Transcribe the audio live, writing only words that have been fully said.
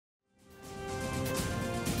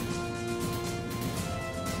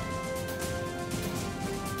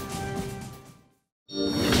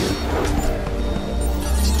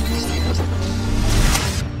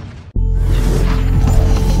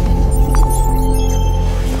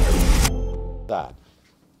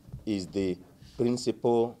is the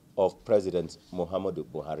principle of President Muhammadu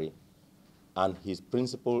Buhari. And his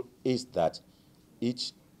principle is that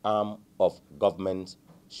each arm of government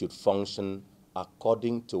should function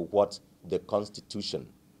according to what the Constitution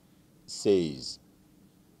says,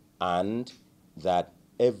 and that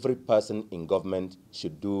every person in government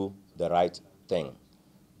should do the right thing,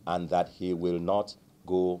 and that he will not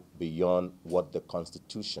go beyond what the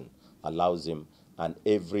Constitution allows him, and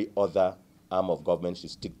every other arm of government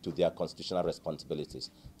should stick to their constitutional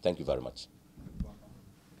responsibilities. Thank you very much.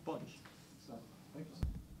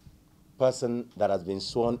 Person that has been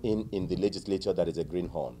sworn in the legislature that is a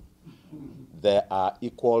greenhorn. They are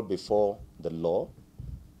equal before the law.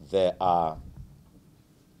 There are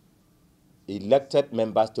elected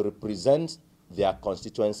members to represent their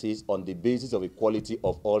constituencies on the basis of equality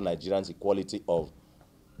of all Nigerians, equality of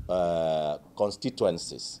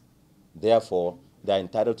constituencies. Therefore, they are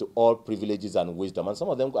entitled to all privileges and wisdom. And some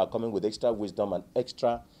of them are coming with extra wisdom and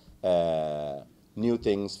extra new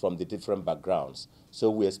things from the different backgrounds.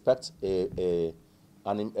 So we expect a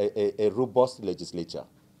robust legislature.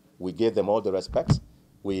 We give them all the respect.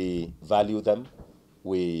 We value them.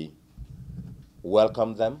 We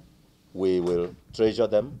welcome them. We will treasure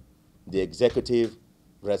them. The executive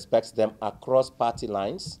respects them across party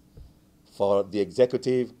lines. For the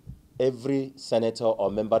executive, every senator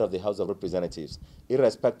or member of the House of Representatives,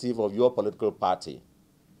 irrespective of your political party,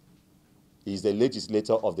 is the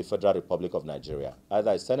legislator of the Federal Republic of Nigeria,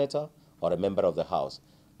 either a senator or a member of the House,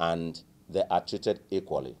 and they are treated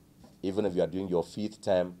equally, even if you are doing your 5th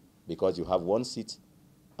term, because you have 1 seat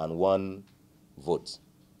and 1 vote.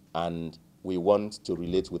 And we want to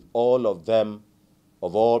relate with all of them,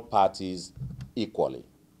 of all parties, equally.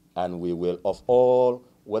 And we will, of all,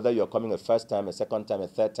 whether you're coming a 1st time, a 2nd time, a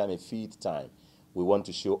 3rd time, a 5th time, we want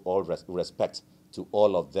to show all respect to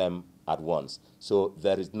all of them at once. So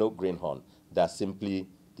there is no greenhorn. There are simply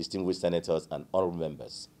distinguished senators and honorable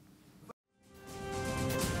members.